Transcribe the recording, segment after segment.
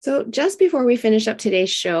So, just before we finish up today's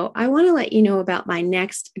show, I want to let you know about my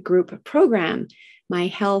next group program, my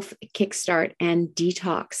Health Kickstart and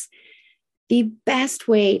Detox. The best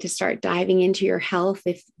way to start diving into your health,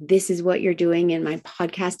 if this is what you're doing and my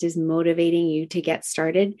podcast is motivating you to get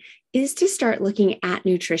started, is to start looking at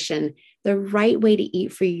nutrition, the right way to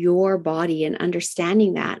eat for your body and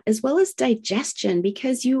understanding that, as well as digestion,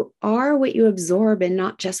 because you are what you absorb and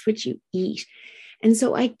not just what you eat. And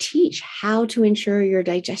so I teach how to ensure your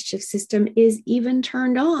digestive system is even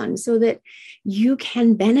turned on so that you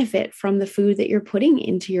can benefit from the food that you're putting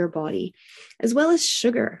into your body, as well as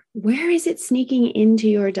sugar. Where is it sneaking into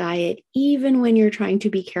your diet, even when you're trying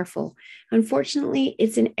to be careful? Unfortunately,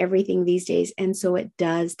 it's in everything these days, and so it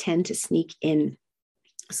does tend to sneak in.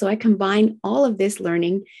 So I combine all of this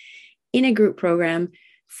learning in a group program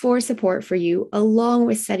for support for you, along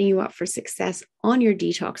with setting you up for success on your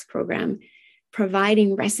detox program,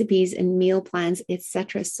 providing recipes and meal plans,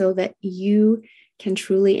 etc., so that you can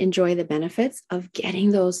truly enjoy the benefits of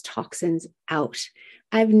getting those toxins out.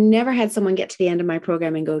 I've never had someone get to the end of my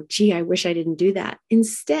program and go, gee, I wish I didn't do that.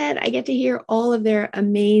 Instead, I get to hear all of their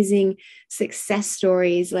amazing success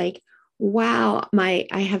stories like, wow, I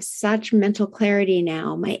have such mental clarity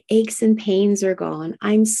now. My aches and pains are gone.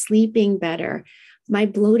 I'm sleeping better. My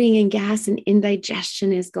bloating and gas and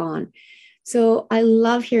indigestion is gone. So I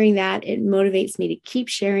love hearing that. It motivates me to keep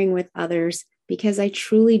sharing with others because I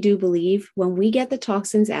truly do believe when we get the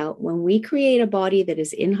toxins out, when we create a body that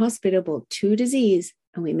is inhospitable to disease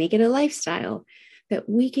and we make it a lifestyle, that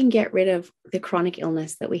we can get rid of the chronic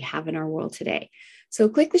illness that we have in our world today. So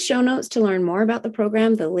click the show notes to learn more about the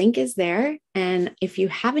program. The link is there. And if you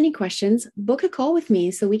have any questions, book a call with me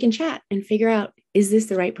so we can chat and figure out, is this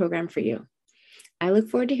the right program for you? I look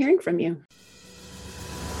forward to hearing from you.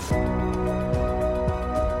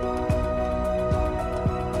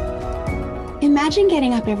 Imagine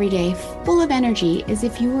getting up every day full of energy as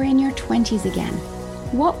if you were in your 20s again.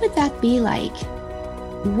 What would that be like?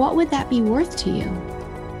 What would that be worth to you?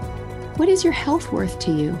 What is your health worth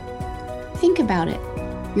to you? Think about it.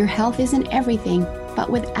 Your health isn't everything,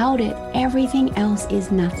 but without it, everything else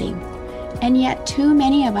is nothing. And yet too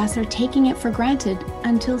many of us are taking it for granted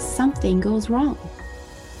until something goes wrong.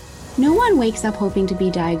 No one wakes up hoping to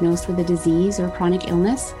be diagnosed with a disease or chronic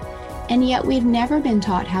illness. And yet we've never been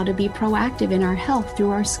taught how to be proactive in our health through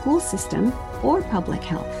our school system or public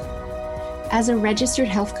health. As a registered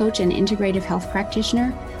health coach and integrative health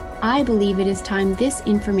practitioner, I believe it is time this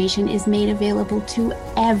information is made available to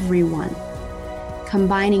everyone.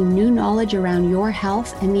 Combining new knowledge around your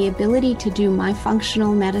health and the ability to do my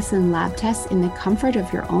functional medicine lab tests in the comfort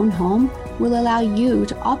of your own home will allow you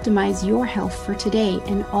to optimize your health for today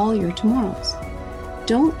and all your tomorrows.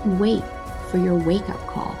 Don't wait for your wake-up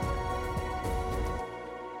call.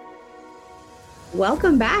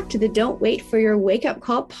 Welcome back to the Don't Wait for Your Wake Up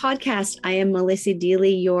Call podcast. I am Melissa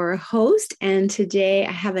Deely, your host, and today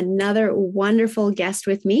I have another wonderful guest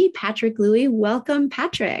with me, Patrick Louie. Welcome,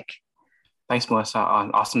 Patrick. Thanks, Melissa.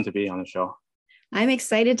 Awesome to be on the show. I'm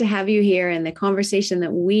excited to have you here and the conversation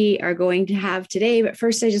that we are going to have today. But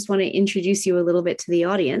first, I just want to introduce you a little bit to the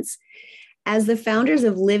audience. As the founders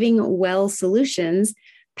of Living Well Solutions,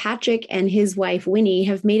 Patrick and his wife, Winnie,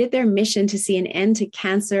 have made it their mission to see an end to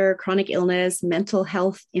cancer, chronic illness, mental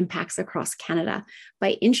health impacts across Canada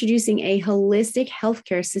by introducing a holistic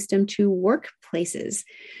healthcare system to workplaces.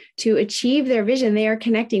 To achieve their vision, they are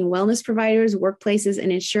connecting wellness providers, workplaces,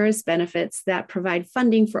 and insurance benefits that provide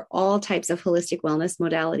funding for all types of holistic wellness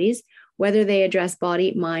modalities, whether they address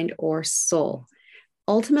body, mind, or soul.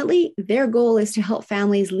 Ultimately, their goal is to help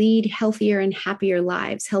families lead healthier and happier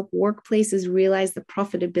lives, help workplaces realize the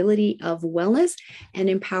profitability of wellness, and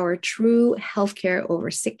empower true healthcare over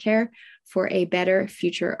sick care for a better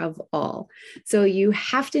future of all. So you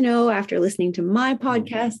have to know after listening to my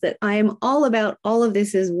podcast that I am all about all of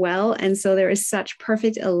this as well. And so there is such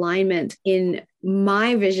perfect alignment in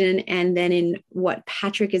my vision and then in what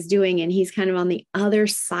Patrick is doing. And he's kind of on the other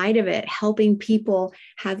side of it, helping people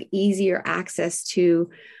have easier access to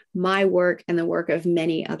my work and the work of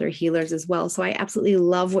many other healers as well. So I absolutely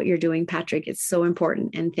love what you're doing, Patrick. It's so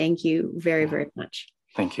important. And thank you very, very much.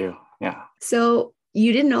 Thank you. Yeah. So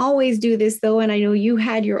you didn't always do this though. And I know you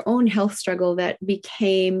had your own health struggle that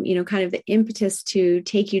became, kind of the impetus to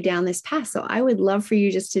take you down this path. So I would love for you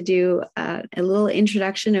just to do a little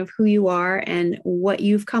introduction of who you are and what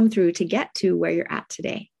you've come through to get to where you're at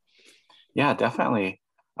today. Yeah, definitely.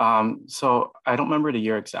 So I don't remember the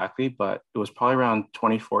year exactly, but it was probably around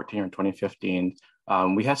 2014 or 2015.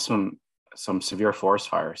 We had some severe forest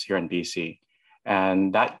fires here in BC.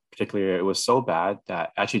 And that particular year, it was so bad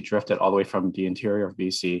that actually drifted all the way from the interior of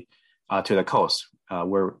BC to the coast.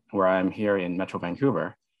 where I'm here in Metro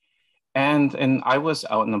Vancouver. And I was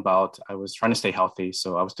out and about. I was trying to stay healthy.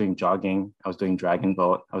 So I was doing jogging, I was doing dragon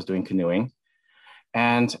boat, I was doing canoeing.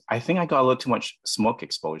 And I think I got a little too much smoke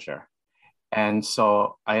exposure. And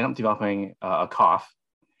so I ended up developing a cough,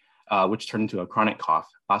 which turned into a chronic cough.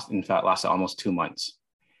 In fact, lasted almost 2 months.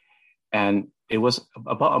 And it was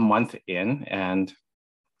about a month in, and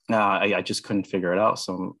I just couldn't figure it out.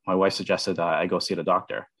 So my wife suggested that I go see the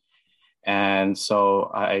doctor. And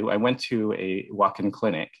so I went to a walk-in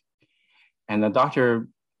clinic, and the doctor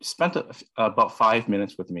spent about 5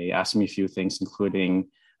 minutes with me, asking me a few things, including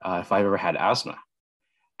if I've ever had asthma.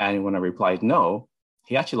 And when I replied no,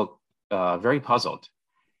 he actually looked very puzzled.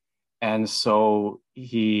 And so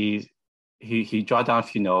he jotted down a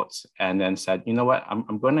few notes and then said, you know what,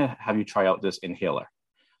 I'm going to have you try out this inhaler.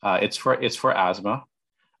 It's for asthma.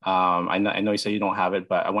 I know you say you don't have it,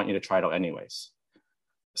 but I want you to try it out anyways.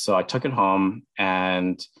 So I took it home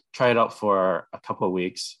and tried it out for a couple of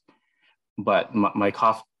weeks, but my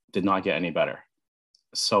cough did not get any better.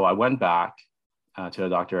 So I went back to the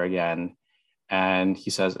doctor again, and he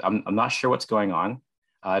says, I'm not sure what's going on.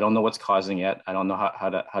 I don't know what's causing it. I don't know how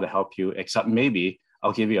to help you, except maybe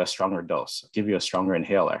I'll give you a stronger dose, give you a stronger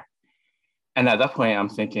inhaler. And at that point, I'm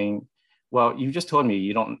thinking, well, you just told me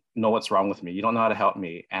you don't know what's wrong with me. You don't know how to help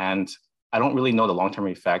me. And I don't really know the long-term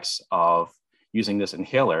effects of using this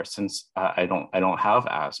inhaler, since I don't have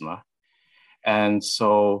asthma. And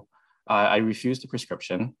so I refused the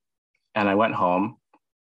prescription, and I went home,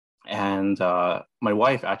 and my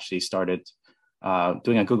wife actually started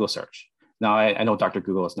doing a Google search. Now, I know Dr.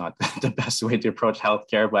 Google is not the best way to approach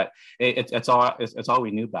healthcare, but it's all we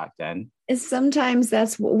knew back then. Sometimes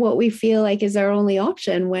that's what we feel like is our only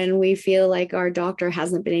option when we feel like our doctor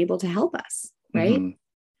hasn't been able to help us, right? Mm-hmm.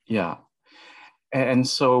 Yeah. And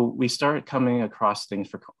so we started coming across things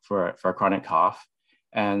for a chronic cough,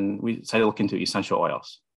 and we decided to look into essential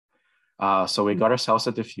oils. So we got ourselves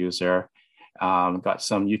a diffuser, got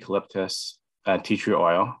some eucalyptus tea tree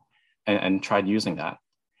oil, and tried using that.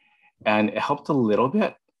 And it helped a little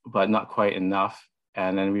bit, but not quite enough.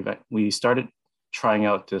 And then we started trying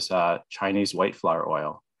out this Chinese white flower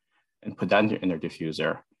oil and put that in their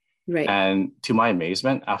diffuser. Right. And to my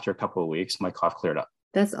amazement, after a couple of weeks, my cough cleared up.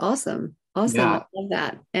 That's awesome. Awesome. Yeah. I love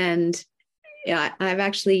that. And yeah, I've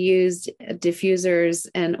actually used diffusers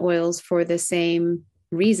and oils for the same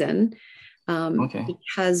reason.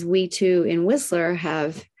 Because we too in Whistler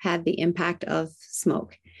have had the impact of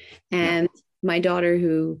smoke. And my daughter,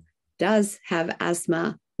 who does have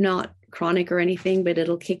asthma, not chronic or anything, but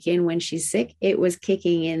it'll kick in when she's sick. It was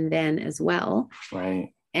kicking in then as well.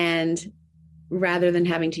 Right. And rather than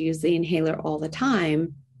having to use the inhaler all the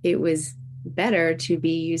time, it was better to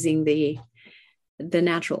be using the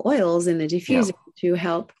natural oils in the diffuser to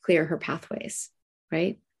help clear her pathways.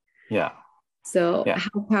 Right. Yeah. So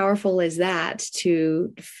how powerful is that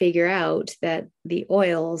to figure out that the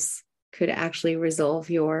oils could actually resolve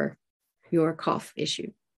your cough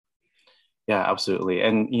issue? Yeah, absolutely.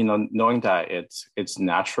 And, knowing that it's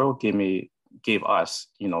natural gave us,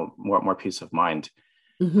 more peace of mind.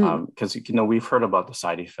 Because, we've heard about the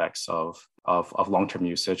side effects of long-term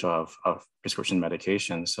usage of prescription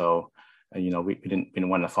medication. So, we didn't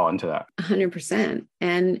want to fall into that. 100%.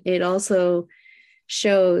 And it also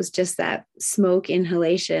shows just that smoke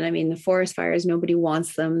inhalation. I mean, the forest fires, nobody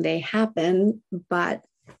wants them. They happen, but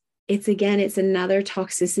it's another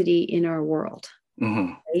toxicity in our world.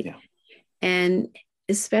 Mm-hmm. Right? Yeah. And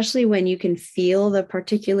especially when you can feel the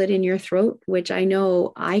particulate in your throat, which I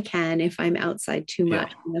know I can if I'm outside too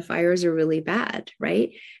much and the fires are really bad,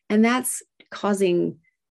 right? And that's causing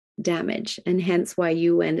damage, and hence why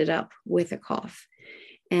you ended up with a cough.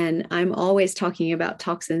 And I'm always talking about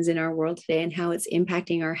toxins in our world today and how it's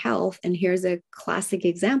impacting our health. And here's a classic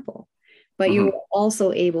example. But you were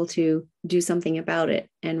also able to do something about it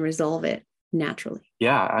and resolve it naturally.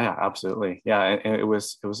 Yeah, absolutely. Yeah, and it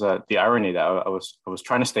was the irony that I was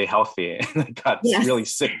trying to stay healthy and I got really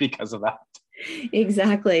sick because of that.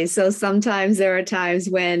 Exactly. So sometimes there are times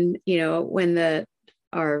when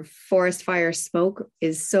our forest fire smoke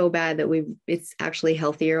is so bad that it's actually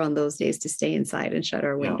healthier on those days to stay inside and shut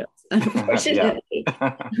our windows. Unfortunately.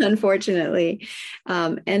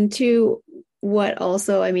 And to what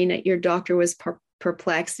also, I mean, your doctor was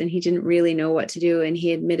perplexed and he didn't really know what to do. And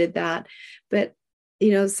he admitted that, but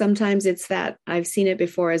sometimes it's that I've seen it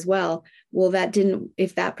before as well. Well,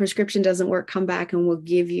 if that prescription doesn't work, come back and we'll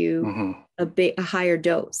give you a higher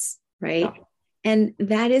dose. Right. Yeah. And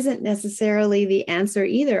that isn't necessarily the answer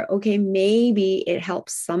either. Okay, maybe it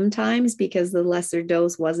helps sometimes because the lesser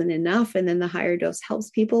dose wasn't enough and then the higher dose helps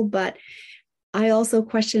people. But I also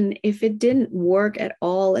question, if it didn't work at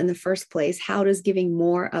all in the first place, how does giving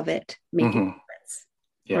more of it make a difference?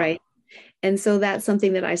 Yeah. Right. And so that's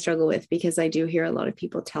something that I struggle with, because I do hear a lot of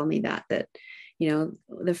people tell me that,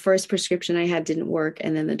 the first prescription I had didn't work,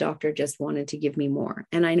 and then the doctor just wanted to give me more.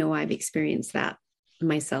 And I know I've experienced that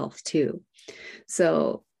myself too.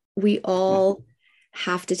 So we all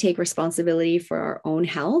have to take responsibility for our own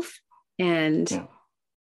health, and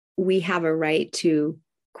we have a right to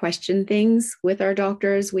question things with our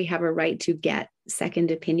doctors. We have a right to get second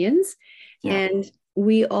opinions. And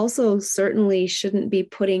we also certainly shouldn't be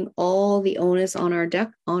putting all the onus on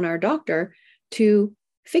our doctor to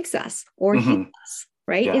fix us or heal us,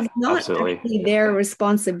 right? It's not actually their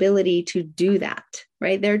responsibility to do that,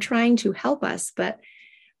 right? They're trying to help us. But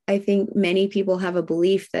I think many people have a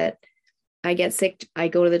belief that I get sick, I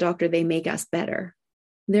go to the doctor, they make us better.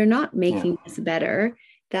 They're not making us better.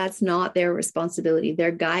 That's not their responsibility.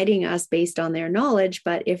 They're guiding us based on their knowledge.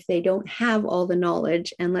 But if they don't have all the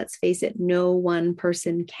knowledge, and let's face it, no one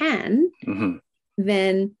person can,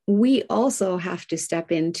 then we also have to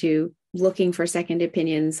step into looking for second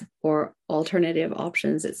opinions or alternative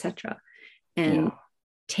options, etc., and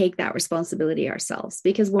take that responsibility ourselves.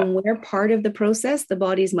 Because when we're part of the process, the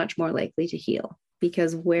body is much more likely to heal,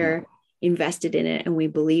 because we're invested in it and we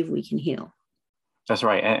believe we can heal. That's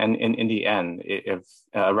right. And in the end, if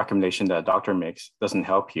a recommendation that a doctor makes doesn't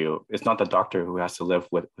help you, it's not the doctor who has to live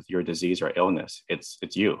with your disease or illness. It's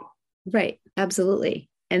you. Right. Absolutely.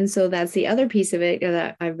 And so that's the other piece of it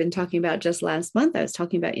that I've been talking about. Just last month, I was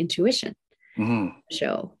talking about intuition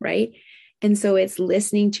show, right? And so it's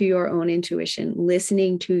listening to your own intuition,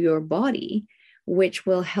 listening to your body, which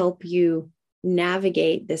will help you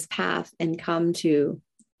navigate this path and come to,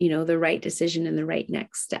 the right decision and the right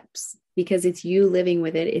next steps, because it's you living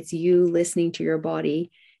with it. It's you listening to your body,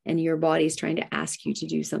 and your body's trying to ask you to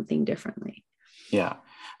do something differently. Yeah.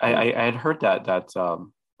 I had heard that a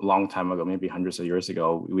long time ago, maybe hundreds of years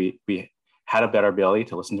ago, we had a better ability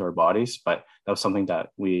to listen to our bodies, but that was something that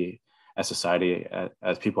we as society,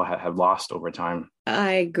 as people have lost over time.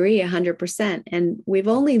 I agree 100%. And we've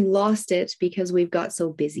only lost it because we've got so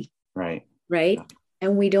busy. Right. Yeah.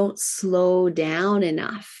 And we don't slow down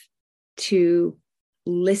enough to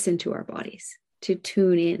listen to our bodies, to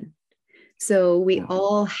tune in. So we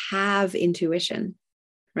all have intuition,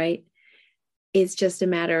 right? It's just a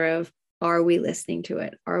matter of, are we listening to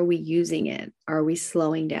it? Are we using it? Are we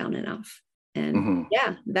slowing down enough? And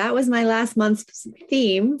that was my last month's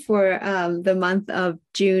theme for the month of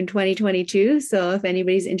June 2022. So if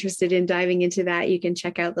anybody's interested in diving into that, you can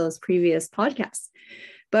check out those previous podcasts.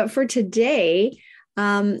 But for today,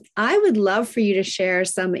 I would love for you to share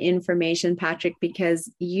some information, Patrick,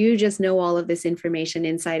 because you just know all of this information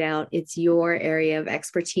inside out. It's your area of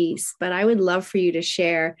expertise. But I would love for you to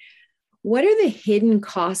share, what are the hidden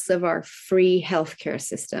costs of our free healthcare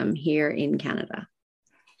system here in Canada?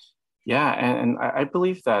 Yeah, and I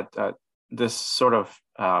believe that this sort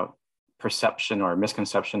of perception or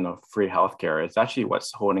misconception of free healthcare is actually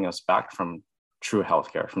what's holding us back from true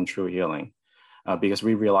healthcare, from true healing, because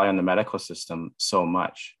we rely on the medical system so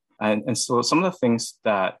much. And so some of the things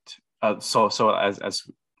that, so as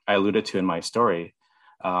I alluded to in my story,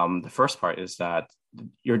 the first part is that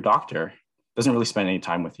your doctor doesn't really spend any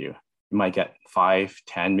time with you. You might get 5,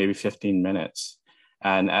 10, maybe 15 minutes.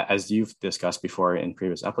 And as you've discussed before in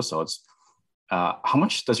previous episodes, how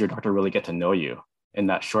much does your doctor really get to know you in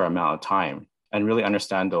that short amount of time and really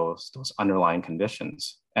understand those underlying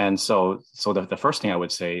conditions? And so the first thing I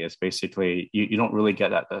would say is basically you don't really get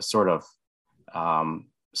that sort of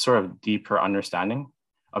deeper understanding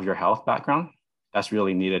of your health background that's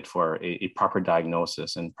really needed for a proper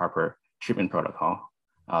diagnosis and proper treatment protocol.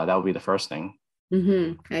 That would be the first thing.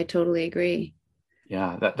 I totally agree.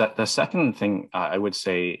 Yeah, the second thing I would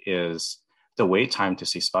say is the wait time to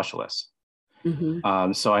see specialists.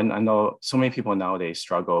 So I know so many people nowadays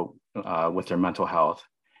struggle with their mental health.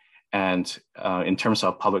 And in terms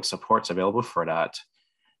of public supports available for that,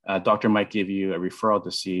 a doctor might give you a referral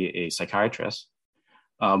to see a psychiatrist.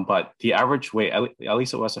 But the average wait, at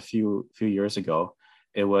least it was a few years ago,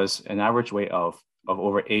 it was an average wait of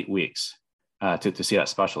over 8 weeks to see that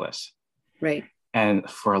specialist. Right. And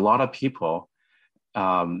for a lot of people,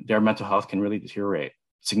 their mental health can really deteriorate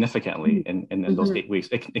significantly in those 8 weeks.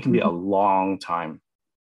 It can be a long time.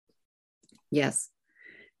 Yes.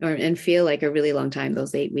 And feel like a really long time,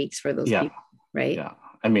 those 8 weeks for those people, right? Yeah.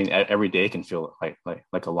 I mean, every day can feel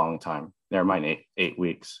like a long time. Never mind 8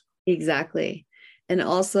 weeks. Exactly. And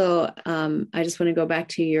also, I just want to go back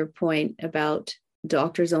to your point about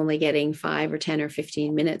doctors only getting 5 or 10 or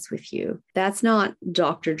 15 minutes with you. That's not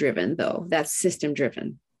doctor driven, though. That's system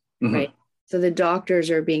driven, right? So the doctors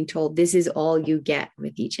are being told this is all you get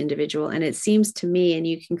with each individual. And it seems to me, and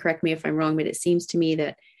you can correct me if I'm wrong, but it seems to me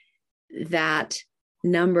that that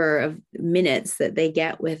number of minutes that they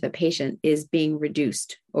get with a patient is being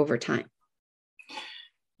reduced over time.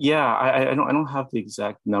 Yeah, I don't have the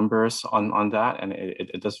exact numbers on that, and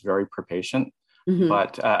it does vary per patient. Mm-hmm.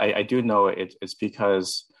 But I do know it's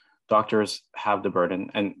because doctors have the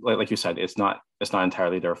burden, and like you said, it's not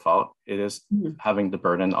entirely their fault. It is mm-hmm. having the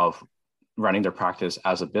burden of running their practice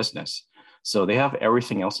as a business. So they have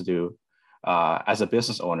everything else to do as a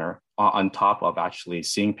business owner on top of actually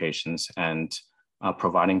seeing patients and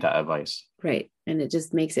providing that advice. Right. And it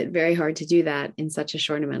just makes it very hard to do that in such a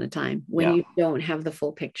short amount of time when you don't have the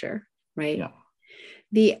full picture. Right. Yeah.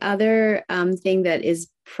 The other thing that is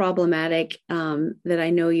problematic that I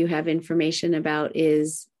know you have information about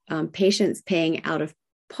is patients paying out of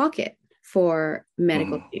pocket for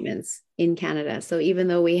medical mm-hmm. treatments in Canada. So even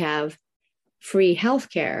though we have free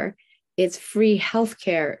healthcare, it's free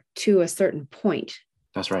healthcare to a certain point.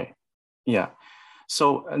 That's right. Yeah.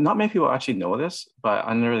 So not many people actually know this, but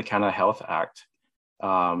under the Canada Health Act,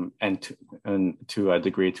 and to a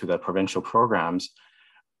degree to the provincial programs,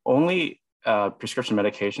 only prescription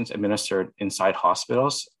medications administered inside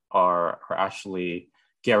hospitals are actually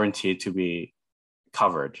guaranteed to be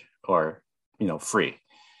covered or free.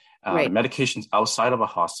 Right. Medications outside of a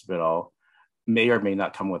hospital may or may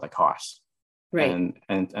not come with a cost. Right.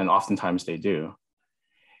 And oftentimes they do.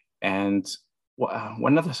 And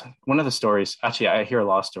one of the stories, actually, I hear a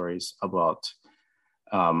lot of stories about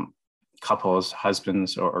couples,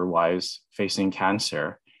 husbands or wives facing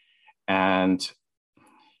cancer, and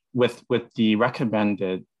with the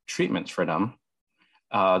recommended treatments for them,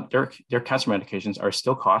 their cancer medications are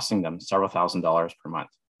still costing them several $1,000s per month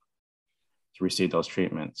to receive those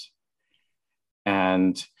treatments.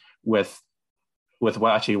 And with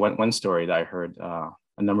what actually one story that I heard a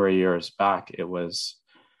number of years back, it was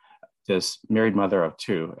this married mother of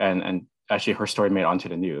two, and actually her story made onto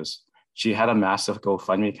the news. She had a massive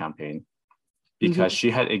GoFundMe campaign because mm-hmm.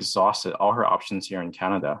 she had exhausted all her options here in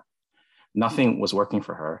Canada. Nothing was working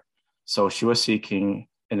for her. So she was seeking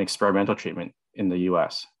an experimental treatment in the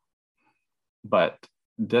US. But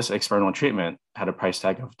this experimental treatment had a price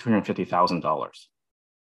tag of $250,000.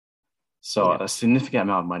 So a significant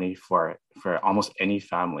amount of money for almost any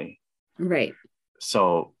family. Right.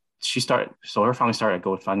 So her family started a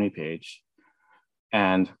GoFundMe page.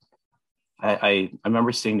 And I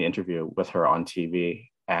remember seeing the interview with her on TV,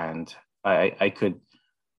 and I could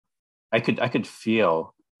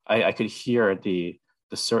feel, I could hear the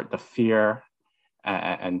fear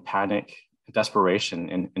and panic,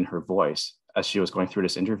 desperation in her voice as she was going through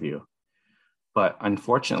this interview. But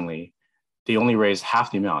unfortunately, they only raised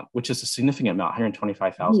half the amount, which is a significant amount,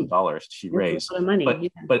 $125,000 she raised. That's a lot of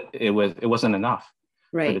money. But it wasn't enough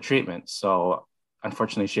for the treatment. So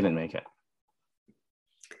unfortunately, she didn't make it.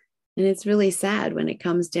 And it's really sad when it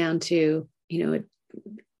comes down to, it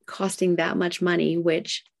costing that much money,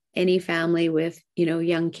 which any family with,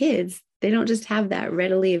 young kids, they don't just have that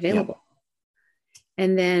readily available. Yeah.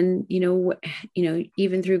 And then,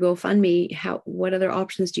 even through GoFundMe, what other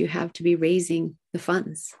options do you have to be raising the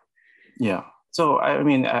funds? Yeah. So, I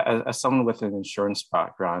mean, as someone with an insurance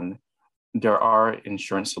background, there are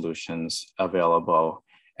insurance solutions available,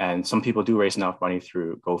 and some people do raise enough money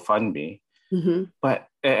through GoFundMe. Mm-hmm. But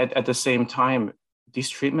at the same time, these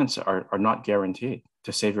treatments are not guaranteed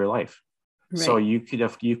to save your life. Right. So you could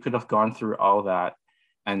have gone through all that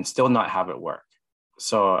and still not have it work.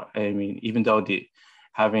 So, I mean, even though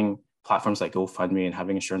having platforms like GoFundMe and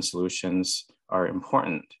having insurance solutions are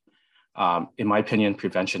important, in my opinion,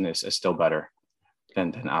 prevention is still better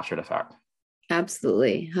than after the fact.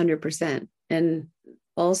 Absolutely, 100%. And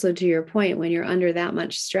also to your point, when you're under that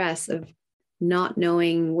much stress of not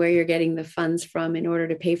knowing where you're getting the funds from in order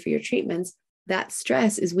to pay for your treatments, that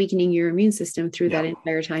stress is weakening your immune system through that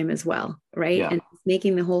entire time as well, right? Yeah. And it's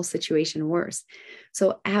making the whole situation worse.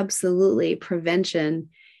 So absolutely, prevention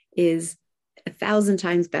is 1,000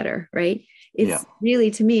 times better, right? It's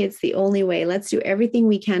really, to me, it's the only way. Let's do everything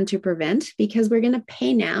we can to prevent, because we're going to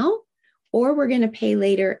pay now or we're going to pay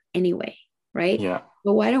later anyway, right? Yeah.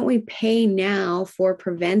 But why don't we pay now for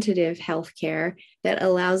preventative healthcare that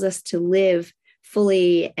allows us to live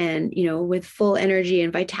fully and, with full energy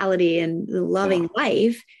and vitality and loving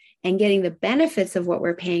life and getting the benefits of what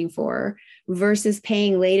we're paying for, versus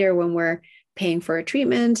paying later when we're paying for a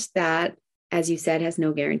treatment that, as you said, has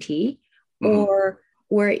no guarantee, mm-hmm. or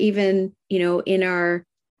we're even, in our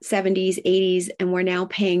 70s, 80s, and we're now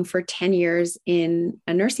paying for 10 years in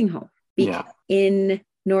a nursing home in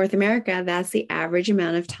North America, that's the average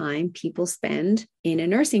amount of time people spend in a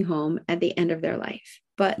nursing home at the end of their life.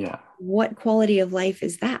 But Yeah. what quality of life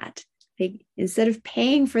is that? Instead of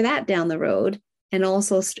paying for that down the road and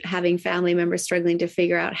also having family members struggling to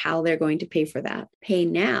figure out how they're going to pay for that, pay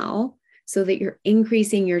now so that you're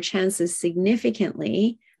increasing your chances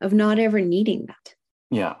significantly of not ever needing that.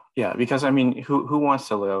 Yeah. Yeah. Because I mean, who wants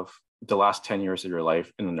to live the last 10 years of your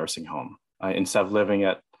life in a nursing home instead of living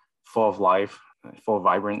it full of life, full of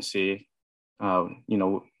vibrancy,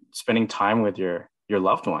 spending time with your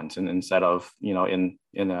loved ones, and instead of in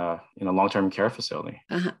a long-term care facility.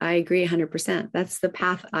 I agree 100%. That's the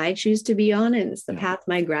path I choose to be on, and it's the path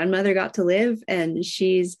my grandmother got to live, and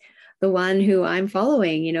she's the one who I'm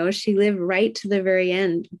following. She lived right to the very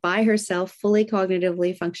end by herself, fully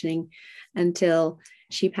cognitively functioning until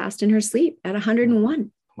she passed in her sleep at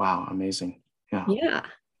 101. Wow, amazing.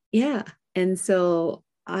 Yeah. And so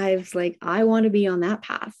I was like, I want to be on that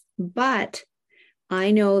path. But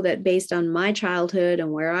I know that based on my childhood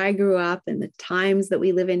and where I grew up and the times that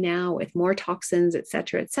we live in now with more toxins, et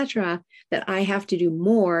cetera, that I have to do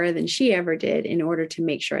more than she ever did in order to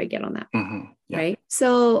make sure I get on that. Mm-hmm. Yeah. Right.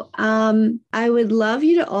 So I would love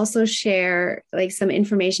you to also share like some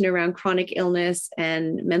information around chronic illness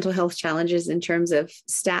and mental health challenges in terms of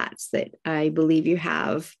stats that I believe you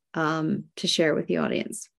have to share with the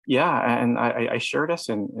audience. Yeah, and I share this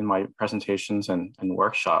in my presentations and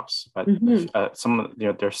workshops, but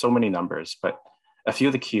there's so many numbers, but a few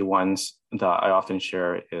of the key ones that I often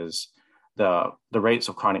share is the rates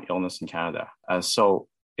of chronic illness in Canada. So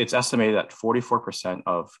it's estimated that 44%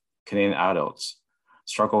 of Canadian adults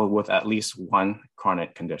struggle with at least one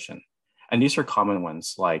chronic condition. And these are common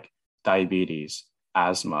ones like diabetes,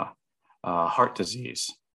 asthma, heart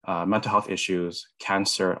disease, mental health issues,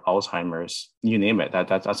 cancer, Alzheimer's, you name it,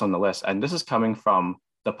 that's on the list. And this is coming from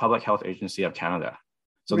the Public Health Agency of Canada.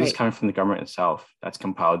 So this is coming from the government itself that's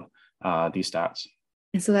compiled these stats.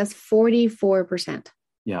 And so that's 44%.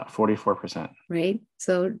 Yeah, 44%. Right.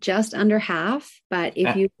 So just under half. But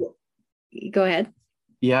if you go ahead.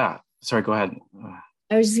 Yeah. Sorry, go ahead.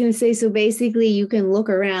 I was just going to say, so basically you can look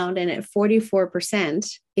around and at 44%,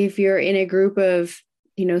 if you're in a group of,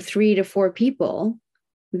 3 to 4 people,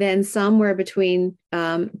 then somewhere between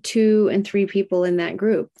 2 and 3 people in that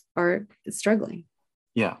group are struggling.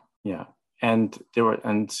 Yeah. And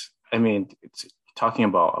I mean, it's talking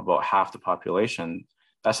about half the population.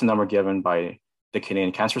 That's the number given by the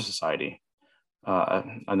Canadian Cancer Society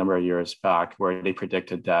a number of years back, where they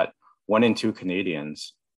predicted that 1 in 2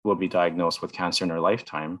 Canadians will be diagnosed with cancer in their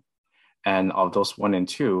lifetime. And of those 1 in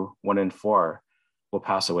 2, 1 in 4 will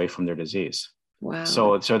pass away from their disease. Wow.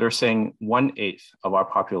 So they're saying 1/8 of our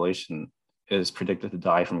population is predicted to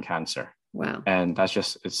die from cancer. Wow. And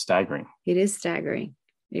it's staggering. It is staggering.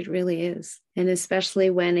 It really is. And especially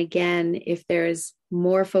when, again, if there's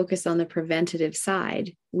more focus on the preventative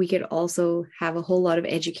side, we could also have a whole lot of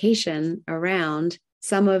education around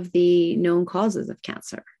some of the known causes of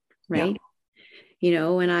cancer, right? Yeah.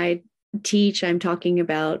 When I teach, I'm talking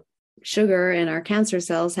about sugar and our cancer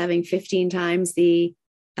cells having 15 times the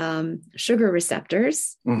sugar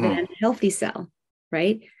receptors than a healthy cell,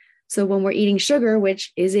 right? So when we're eating sugar,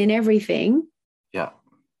 which is in everything,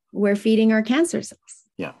 we're feeding our cancer cells.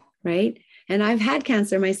 Yeah. Right. And I've had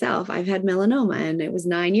cancer myself. I've had melanoma, and it was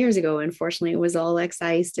 9 years ago. Unfortunately, it was all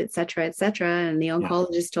excised, et cetera, et cetera. And the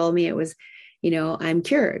oncologist told me it was, I'm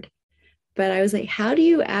cured. But I was like, how do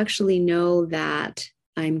you actually know that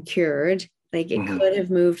I'm cured? Like it could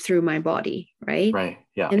have moved through my body, right? Right.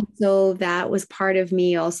 Yeah. And so that was part of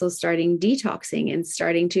me also starting detoxing and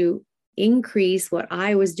starting to increase what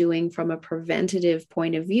I was doing from a preventative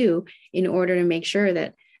point of view in order to make sure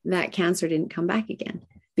that cancer didn't come back again.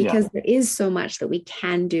 Because there is so much that we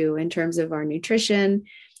can do in terms of our nutrition,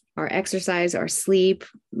 our exercise, our sleep,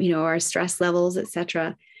 our stress levels, et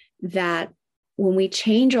cetera, that when we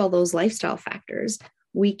change all those lifestyle factors,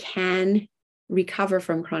 we can recover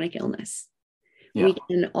from chronic illness. Yeah. We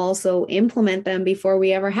can also implement them before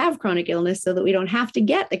we ever have chronic illness so that we don't have to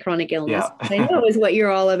get the chronic illness. I know is what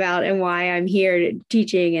you're all about and why I'm here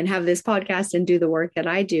teaching and have this podcast and do the work that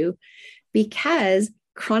I do, because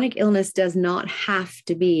chronic illness does not have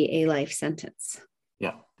to be a life sentence.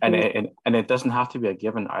 Yeah. And it doesn't have to be a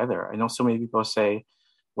given either. I know so many people say,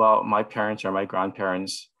 well, my parents or my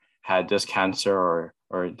grandparents had this cancer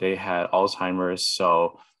or they had Alzheimer's.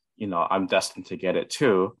 So, I'm destined to get it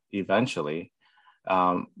too, eventually.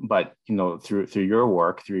 But, through your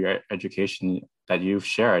work, through your education that you've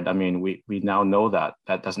shared, I mean, we now know that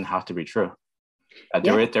doesn't have to be true.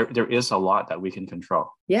 There is a lot that we can control.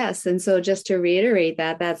 Yes. And so just to reiterate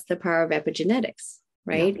that's the power of epigenetics,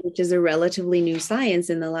 right? Which is a relatively new science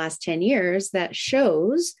in the last 10 years that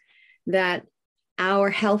shows that our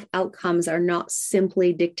health outcomes are not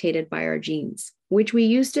simply dictated by our genes, which we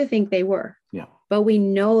used to think they were. Yeah. But we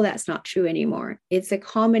know that's not true anymore. It's a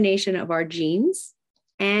combination of our genes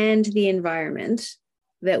and the environment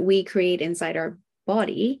that we create inside our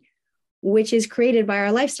body, which is created by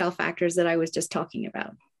our lifestyle factors that I was just talking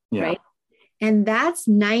about, right? And that's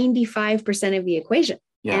 95% of the equation.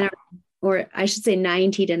 Yeah. Or I should say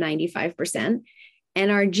 90 to 95%.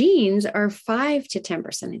 And our genes are 5 to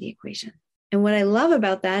 10% of the equation. And what I love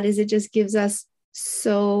about that is it just gives us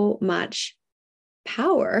so much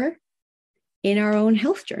power in our own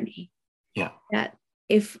health journey. Yeah. That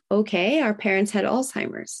if, our parents had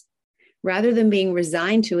Alzheimer's, rather than being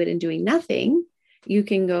resigned to it and doing nothing, you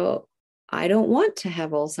can go, I don't want to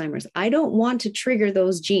have Alzheimer's. I don't want to trigger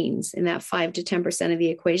those genes in that 5 to 10% of the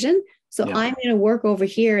equation. So I'm going to work over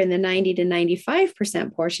here in the 90 to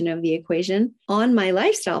 95% portion of the equation on my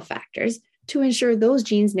lifestyle factors to ensure those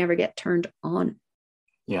genes never get turned on.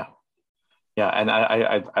 Yeah. Yeah. And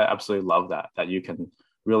I absolutely love that you can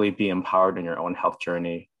really be empowered in your own health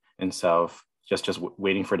journey instead of just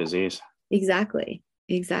waiting for disease. Exactly.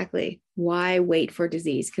 Why wait for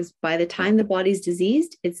disease? Because by the time the body's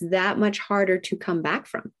diseased, it's that much harder to come back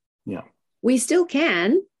from. Yeah. We still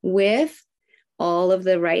can with all of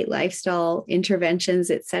the right lifestyle interventions,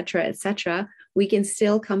 et cetera, we can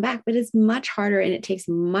still come back, but it's much harder and it takes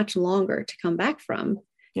much longer to come back from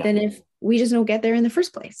than if we just don't get there in the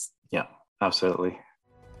first place. Yeah, absolutely.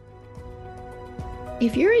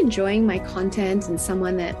 If you're enjoying my content and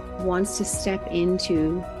someone that wants to step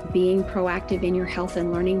into being proactive in your health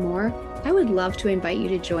and learning more, I would love to invite you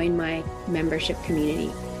to join my membership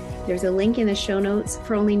community. There's a link in the show notes.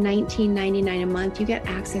 For only $19.99 a month, you get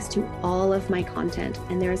access to all of my content,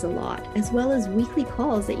 and there's a lot, as well as weekly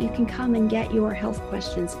calls that you can come and get your health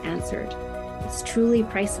questions answered. It's truly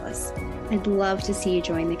priceless. I'd love to see you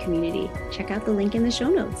join the community. Check out the link in the show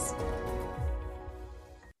notes.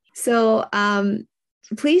 So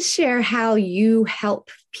please share how you help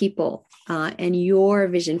people and your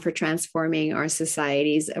vision for transforming our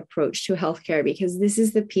society's approach to healthcare, because this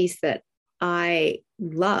is the piece that I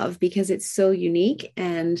love because it's so unique.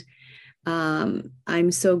 And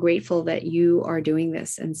I'm so grateful that you are doing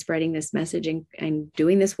this and spreading this message and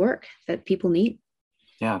doing this work that people need.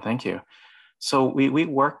 Yeah, thank you. So we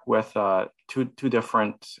work with two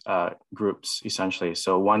different groups, essentially.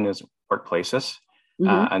 So one is workplaces,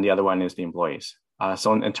 and the other one is the employees.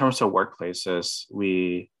 So in terms of workplaces,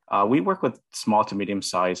 we work with small to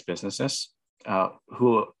medium-sized businesses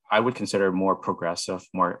who I would consider more progressive,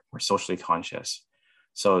 more socially conscious.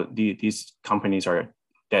 So these companies are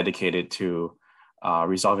dedicated to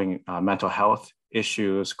resolving mental health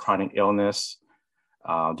issues, chronic illness.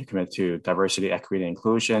 They're committed to diversity, equity, and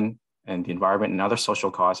inclusion, and the environment and other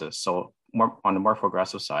social causes. So more on the more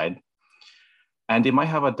progressive side. And they might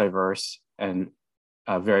have a diverse and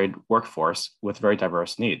varied workforce with very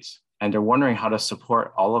diverse needs. And they're wondering how to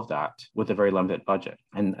support all of that with a very limited budget.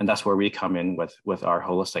 And that's where we come in with our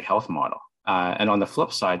holistic health model. And on the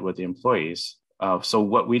flip side with the employees, so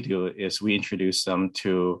what we do is we introduce them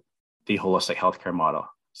to the holistic healthcare model.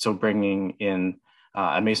 So bringing in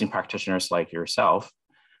amazing practitioners like yourself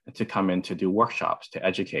to come in to do workshops, to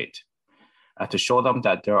educate, to show them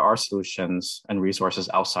that there are solutions and resources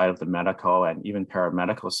outside of the medical and even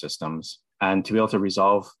paramedical systems, and to be able to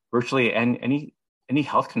resolve virtually any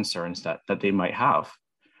health concerns that they might have,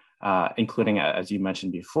 including, as you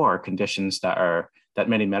mentioned before, conditions that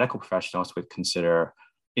many medical professionals would consider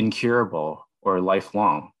incurable or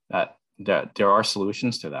lifelong, that there are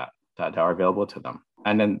solutions to that are available to them.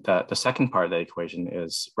 And then the second part of the equation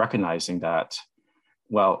is recognizing that,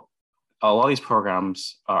 well, a lot of these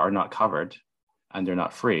programs are not covered and they're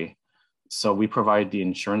not free. So we provide the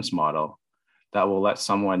insurance model that will let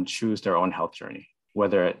someone choose their own health journey,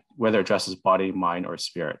 whether it addresses body, mind, or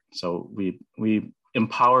spirit. So we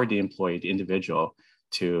empower the employee, the individual,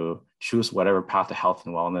 to choose whatever path to health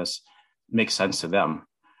and wellness makes sense to them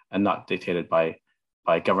and not dictated by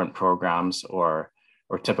government programs or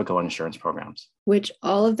typical insurance programs. Which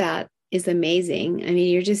all of that is amazing. I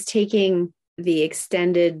mean, you're just taking the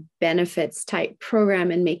extended benefits type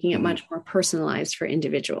program and making it much more personalized for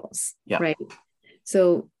individuals, right?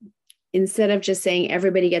 So instead of just saying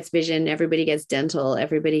everybody gets vision, everybody gets dental,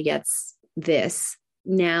 everybody gets this,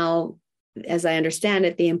 now, as I understand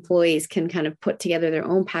it, the employees can kind of put together their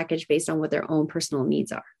own package based on what their own personal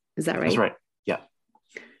needs are. Is that right? That's right. Yeah,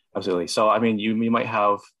 absolutely. So, I mean, you might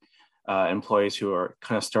have employees who are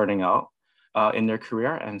kind of starting out in their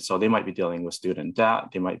career. And so they might be dealing with student debt.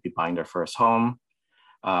 They might be buying their first home.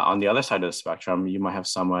 On the other side of the spectrum, you might have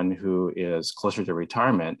someone who is closer to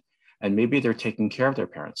retirement, and maybe they're taking care of their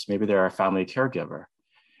parents. Maybe they're a family caregiver,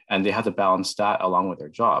 and they have to balance that along with their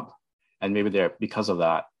job. And maybe they're, because of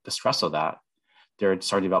that, the stress of that, they're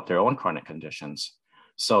starting to develop their own chronic conditions.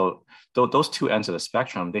 So those two ends of the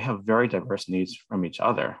spectrum, they have very diverse needs from each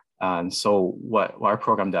other. And so what our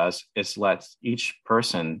program does is let each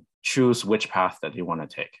person choose which path that they want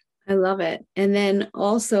to take. I love it. And then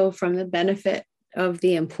also from the benefit of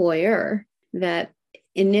the employer, that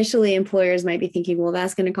initially employers might be thinking, well,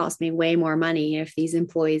 that's going to cost me way more money if these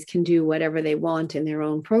employees can do whatever they want in their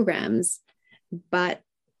own programs. But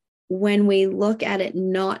when we look at it,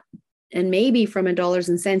 not, and maybe from a dollars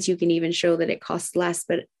and cents, you can even show that it costs less.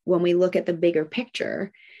 But when we look at the bigger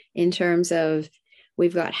picture in terms of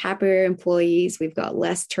we've got happier employees, we've got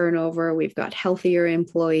less turnover, we've got healthier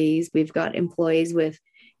employees, we've got employees with,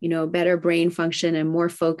 better brain function and more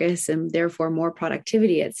focus and therefore more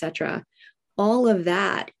productivity, et cetera. All of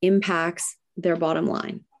that impacts their bottom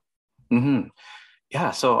line. Mm-hmm. Yeah,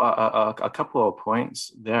 so a couple of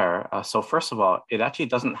points there. So first of all, it actually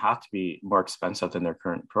doesn't have to be more expensive than their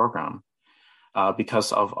current program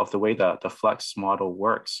because of the way that the flex model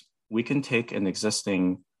works. We can take an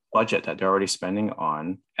existing budget that they're already spending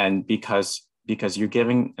on, and because you're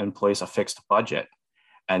giving employees a fixed budget,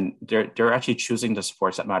 and they're actually choosing the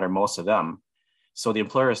supports that matter most to them. So the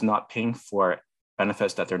employer is not paying for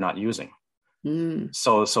benefits that they're not using. Mm.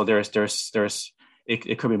 So there's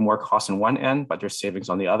it could be more cost on one end, but there's savings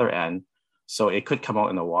on the other end. So it could come out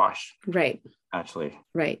in the wash. Right. Actually.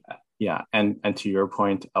 Right. Yeah. And to your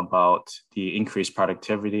point about the increased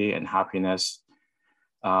productivity and happiness,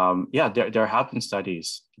 there have been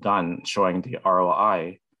studies done showing the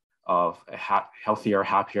ROI of a healthier,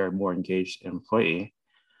 happier, more engaged employee.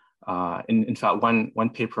 In fact, one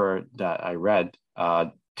paper that I read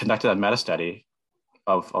conducted a meta-study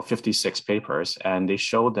of 56 papers, and they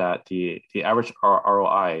showed that the average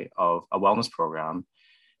ROI of a wellness program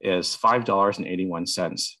is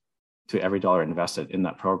 $5.81 to every dollar invested in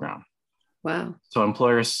that program. Wow. So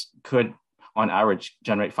employers could, on average,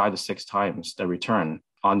 generate 5 to 6 times the return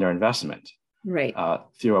on their investment, right,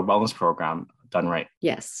 through a wellness program done right.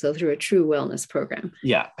 Yes. So through a true wellness program.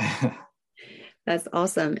 Yeah. That's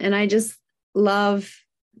awesome. And I just love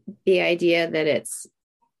the idea that it's,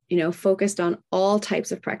 focused on all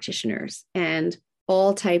types of practitioners and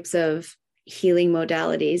all types of healing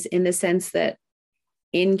modalities, in the sense that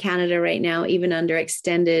in Canada right now, even under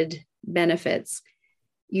extended benefits,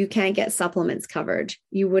 you can't get supplements covered.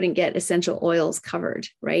 You wouldn't get essential oils covered,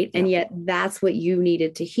 right? Yeah. And yet that's what you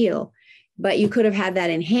needed to heal. But you could have had that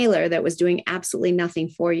inhaler that was doing absolutely nothing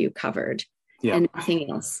for you covered, yeah, and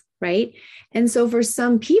nothing else, right? And so for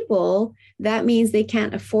some people, that means they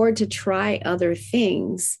can't afford to try other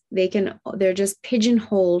things. They're just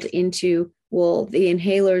pigeonholed into, well, the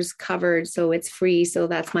inhaler's covered, so it's free, so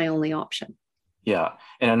that's my only option. Yeah.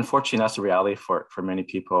 And unfortunately, that's the reality for many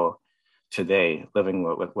people today living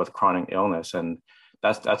with chronic illness. And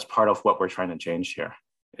that's part of what we're trying to change here,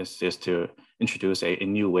 is to introduce a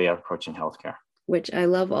new way of approaching healthcare. Which I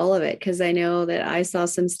love all of it, because I know that I saw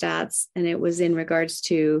some stats, and it was in regards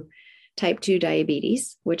to type 2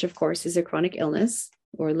 diabetes, which of course is a chronic illness,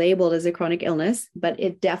 or labeled as a chronic illness, but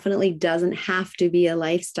it definitely doesn't have to be a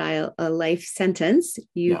life sentence.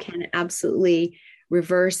 You can absolutely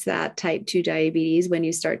reverse that type 2 diabetes when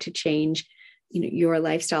you start to change, your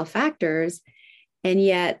lifestyle factors. And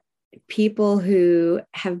yet people who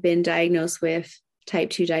have been diagnosed with type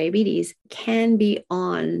 2 diabetes can be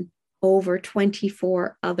on over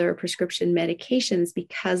 24 other prescription medications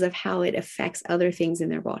because of how it affects other things in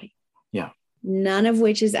their body. Yeah. None of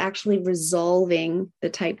which is actually resolving the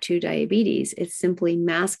type 2 diabetes. It's simply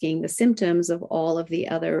masking the symptoms of all of the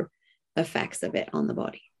other effects of it on the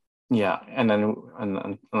body. Yeah. And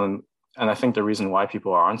I think the reason why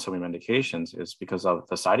people are on so many medications is because of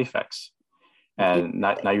the side effects. And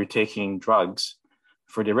now you're taking drugs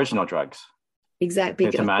for the original drugs. Exactly.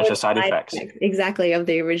 To manage the side effects. Exactly, of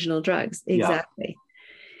the original drugs. Exactly. Yeah.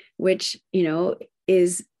 Which,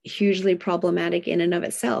 is hugely problematic in and of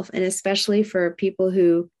itself. And especially for people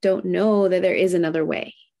who don't know that there is another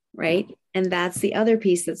way, right? And that's the other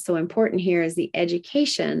piece that's so important here, is the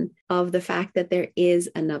education of the fact that there is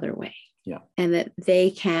another way. Yeah. And that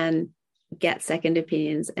they can get second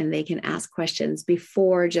opinions and they can ask questions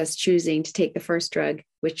before just choosing to take the first drug,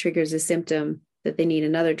 which triggers a symptom that they need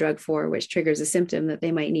another drug for, which triggers a symptom that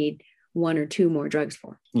they might need 1 or 2 more drugs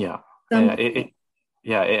for. Yeah.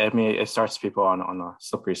 It starts people on a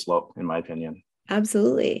slippery slope, in my opinion.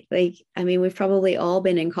 Absolutely. Like, I mean, we've probably all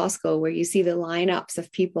been in Costco where you see the lineups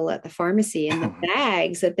of people at the pharmacy and the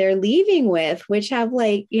bags that they're leaving with, which have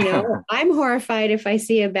like, I'm horrified if I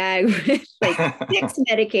see a bag with like 6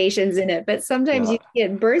 medications in it, but sometimes Yeah. you see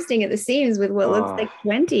it bursting at the seams with what looks like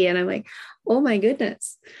 20. And I'm like, oh my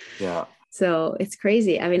goodness. Yeah. So it's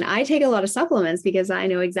crazy. I mean, I take a lot of supplements because I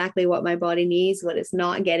know exactly what my body needs, what it's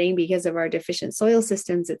not getting because of our deficient soil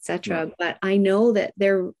systems, etc. Yeah. But I know that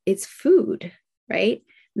it's food, right?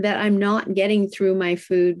 That I'm not getting through my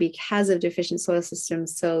food because of deficient soil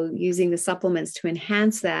systems. So using the supplements to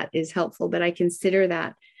enhance that is helpful, but I consider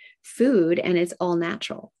that food and it's all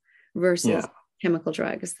natural versus chemical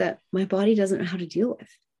drugs that my body doesn't know how to deal with.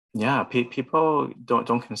 Yeah. People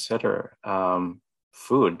don't consider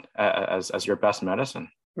food as your best medicine.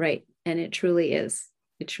 Right. And it truly is.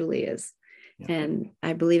 It truly is. Yeah. And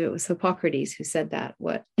I believe it was Hippocrates who said that,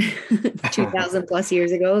 2000 plus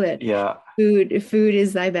years ago, that food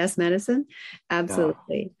is thy best medicine.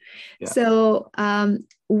 Absolutely. Yeah. So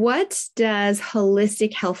what does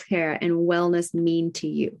holistic healthcare and wellness mean to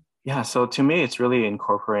you? Yeah. So to me, it's really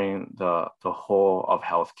incorporating the whole of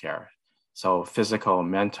healthcare. So physical,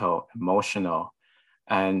 mental, emotional,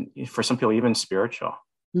 and for some people, even spiritual.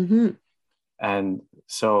 Mm-hmm. And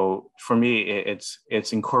so for me, it's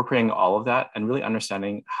incorporating all of that and really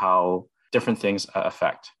understanding how different things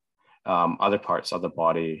affect other parts of the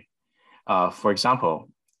body. For example,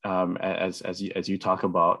 as you talk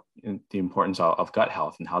about the importance of gut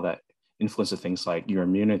health and how that influences things like your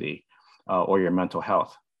immunity or your mental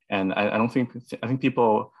health. And I think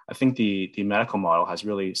the medical model has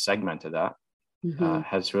really segmented that,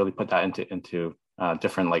 has really put that into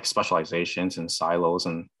different like specializations and silos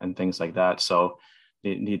and things like that. So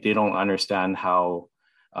they don't understand how,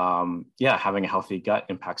 having a healthy gut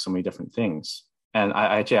impacts so many different things. And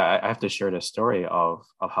I have to share this story of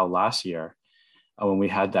how last year when we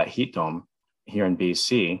had that heat dome here in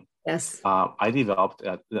BC, I developed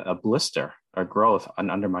a blister or growth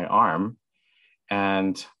under my arm.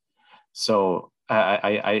 And so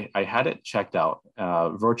I had it checked out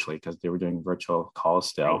virtually because they were doing virtual calls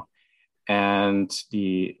still. Right. And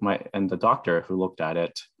the doctor who looked at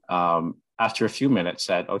it after a few minutes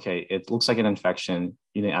said, okay, it looks like an infection,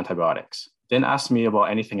 you need antibiotics. Didn't ask me about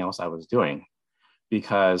anything else I was doing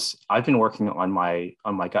because I've been working on my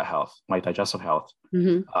gut health, my digestive health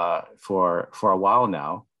for a while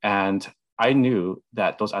now. And I knew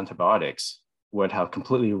that those antibiotics would have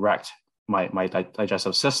completely wrecked my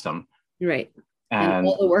digestive system. Right. And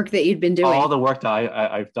all the work that you'd been doing. All the work that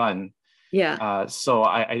I've done. Yeah. So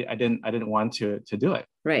I didn't want to do it.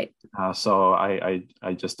 Right. So I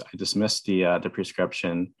dismissed the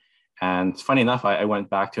prescription, and funny enough, I went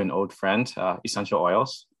back to an old friend, essential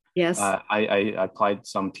oils. Yes. I applied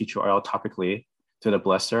some tea tree oil topically to the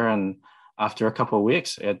blister, and after a couple of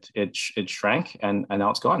weeks, it shrank, and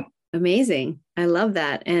now it's gone. Amazing. I love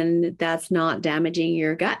that, and that's not damaging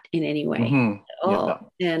your gut in any way at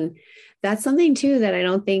all. Yeah. And that's something too that I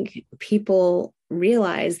don't think people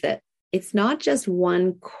realize, that it's not just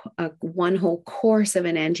one whole course of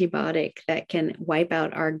an antibiotic that can wipe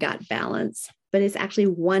out our gut balance, but it's actually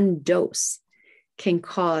one dose can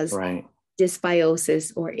cause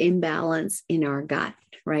dysbiosis or imbalance in our gut,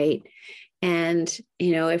 right? And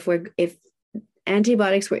if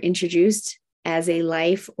antibiotics were introduced as a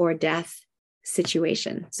life or death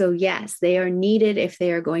situation, so yes, they are needed if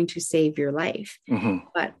they are going to save your life. Mm-hmm.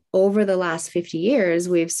 But over the last 50 years,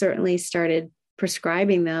 we've certainly started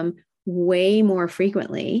prescribing them way more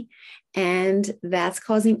frequently. And that's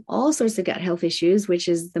causing all sorts of gut health issues, which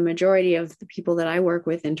is the majority of the people that I work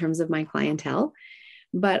with in terms of my clientele.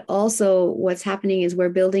 But also what's happening is we're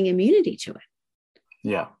building immunity to it.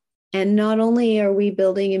 Yeah. And not only are we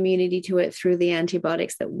building immunity to it through the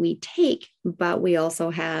antibiotics that we take, but we also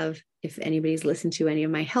have, if anybody's listened to any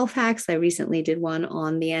of my health hacks, I recently did one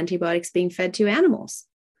on the antibiotics being fed to animals.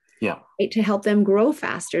 Yeah. Right, to help them grow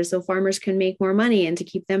faster so farmers can make more money and to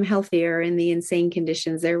keep them healthier in the insane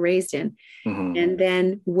conditions they're raised in. Mm-hmm. And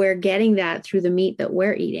then we're getting that through the meat that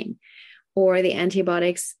we're eating, or the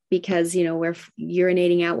antibiotics, because, we're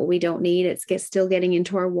urinating out what we don't need. It's still getting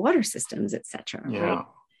into our water systems, et cetera. Yeah. Right?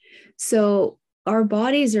 So our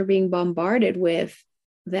bodies are being bombarded with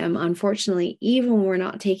them, unfortunately, even when we're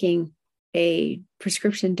not taking a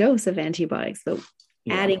prescription dose of antibiotics. So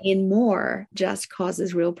adding in more just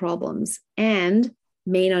causes real problems and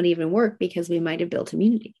may not even work because we might have built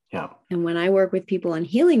immunity. Yeah. And when I work with people on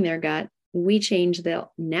healing their gut, we change the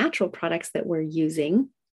natural products that we're using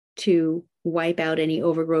to wipe out any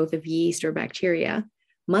overgrowth of yeast or bacteria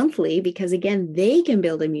monthly, because again, they can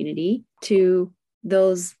build immunity to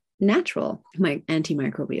those natural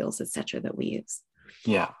antimicrobials, et cetera, that we use.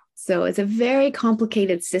 Yeah. So it's a very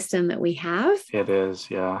complicated system that we have. It is.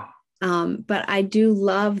 Yeah. But I do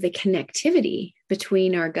love the connectivity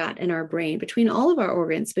between our gut and our brain, between all of our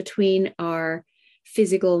organs, between our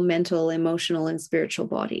physical, mental, emotional, and spiritual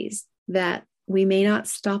bodies that we may not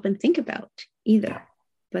stop and think about either. Yeah.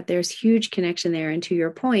 But there's huge connection there. And to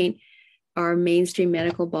your point, our mainstream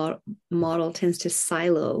medical model tends to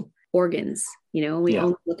silo organs. We only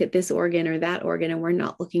look at this organ or that organ, and we're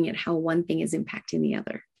not looking at how one thing is impacting the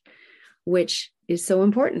other, which is so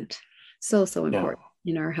important. So important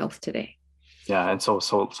in our health today. Yeah. And so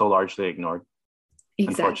largely ignored,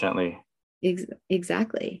 unfortunately.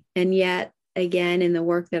 Exactly. And yet, again, in the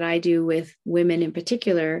work that I do with women in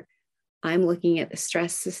particular, I'm looking at the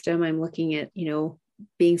stress system. I'm looking at,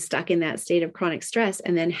 being stuck in that state of chronic stress,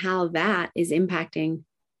 and then how that is impacting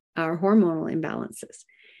our hormonal imbalances,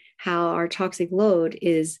 how our toxic load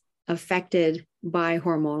is affected by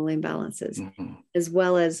hormonal imbalances, as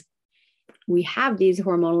well as we have these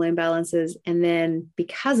hormonal imbalances. And then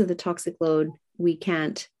because of the toxic load, we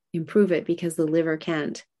can't improve it because the liver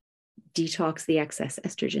can't detox the excess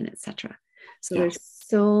estrogen, et cetera. So there's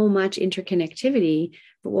so much interconnectivity.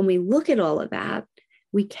 But when we look at all of that,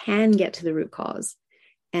 we can get to the root cause,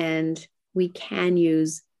 and we can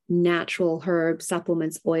use natural herbs,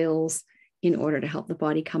 supplements, oils in order to help the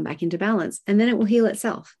body come back into balance. And then it will heal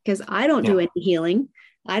itself, because I don't do any healing.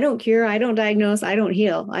 I don't cure. I don't diagnose. I don't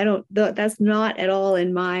heal. That's not at all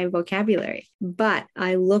in my vocabulary, but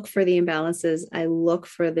I look for the imbalances. I look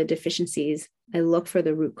for the deficiencies. I look for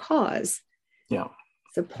the root cause. Yeah.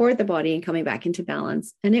 Support the body in coming back into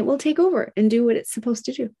balance, and it will take over and do what it's supposed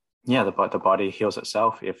to do. Yeah. The body heals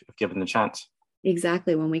itself if given the chance.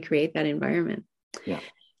 Exactly. When we create that environment. Yeah.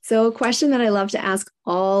 So a question that I love to ask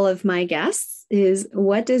all of my guests is,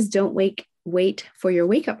 what does don't wait for your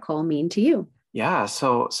wake-up call mean to you? Yeah.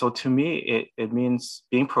 So to me, it means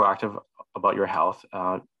being proactive about your health,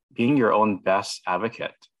 being your own best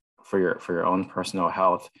advocate for your own personal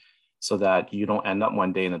health, so that you don't end up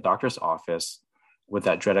one day in the doctor's office with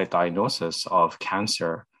that dreaded diagnosis of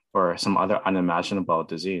cancer or some other unimaginable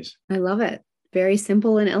disease. I love it. Very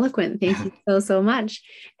simple and eloquent. Thank you so much.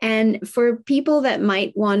 And for people that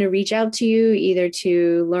might want to reach out to you, either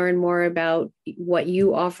to learn more about what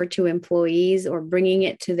you offer to employees or bringing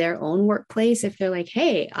it to their own workplace, if they're like,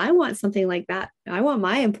 hey, I want something like that, I want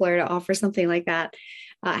my employer to offer something like that,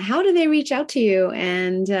 how do they reach out to you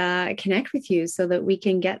and connect with you so that we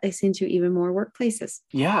can get this into even more workplaces?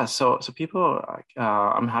 Yeah. So people,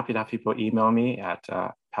 I'm happy to have people email me at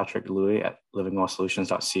Patrick Louie at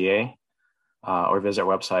livingwellsolutions.ca. Or visit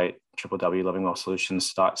our website,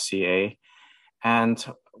 www.livingwellsolutions.ca. And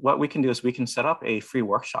what we can do is we can set up a free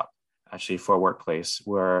workshop, actually, for a workplace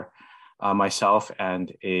where myself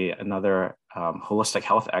and another holistic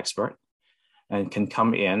health expert and can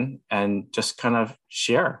come in and just kind of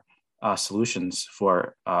share solutions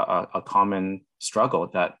for a common struggle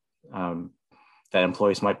that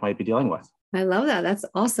employees might be dealing with. I love that. That's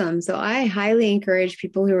awesome. So I highly encourage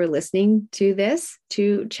people who are listening to this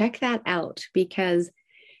to check that out, because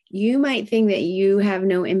you might think that you have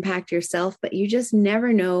no impact yourself, but you just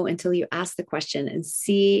never know until you ask the question and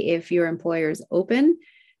see if your employer is open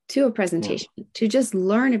to a presentation, to just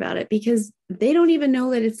learn about it, because they don't even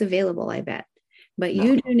know that it's available, I bet. But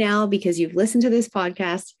you do now, because you've listened to this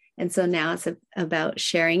podcast. And so now it's about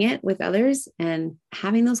sharing it with others and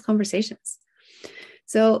having those conversations.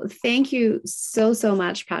 So thank you so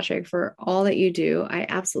much, Patrick, for all that you do. I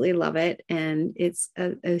absolutely love it. And it's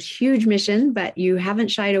a huge mission, but you haven't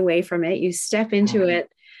shied away from it. You step into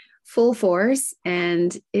it full force,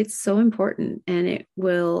 and it's so important, and it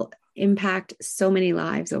will impact so many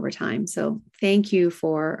lives over time. So thank you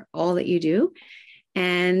for all that you do.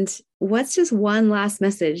 And what's just one last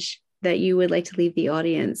message that you would like to leave the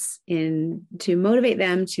audience in to motivate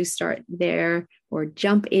them to start their or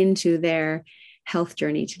jump into their health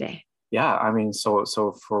journey today? Yeah, I mean, so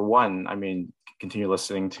for one, I mean, continue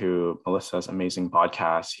listening to Melissa's amazing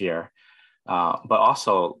podcast here, but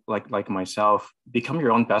also like myself, become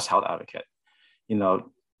your own best health advocate.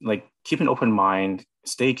 Like keep an open mind,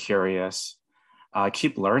 stay curious,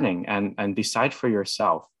 keep learning, and decide for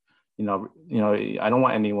yourself. I don't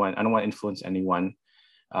want to influence anyone,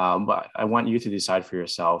 but I want you to decide for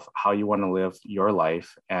yourself how you want to live your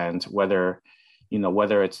life, and whether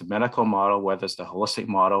it's the medical model, whether it's the holistic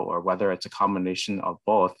model, or whether it's a combination of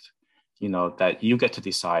both, that you get to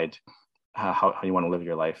decide how you want to live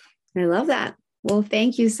your life. I love that. Well,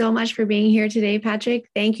 thank you so much for being here today, Patrick.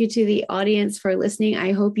 Thank you to the audience for listening.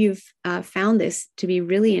 I hope you've found this to be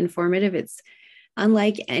really informative. It's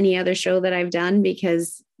unlike any other show that I've done,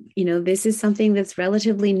 because this is something that's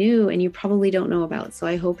relatively new and you probably don't know about. So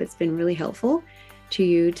I hope it's been really helpful to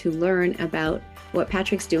you to learn about what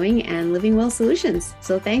Patrick's doing and Living Well Solutions.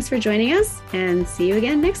 So thanks for joining us, and see you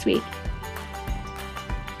again next week.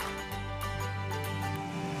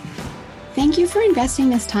 Thank you for investing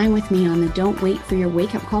this time with me on the Don't Wait for Your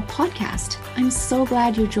Wake Up Call podcast. I'm so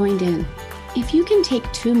glad you joined in. If you can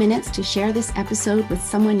take 2 minutes to share this episode with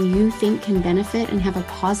someone you think can benefit and have a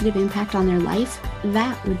positive impact on their life,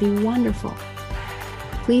 that would be wonderful.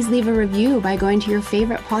 Please leave a review by going to your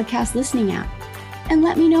favorite podcast listening app and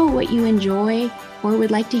let me know what you enjoy or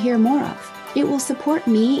would like to hear more of. It will support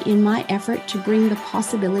me in my effort to bring the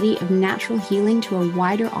possibility of natural healing to a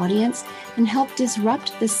wider audience and help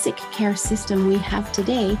disrupt the sick care system we have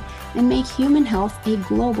today and make human health a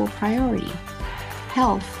global priority.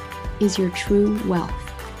 Health is your true wealth.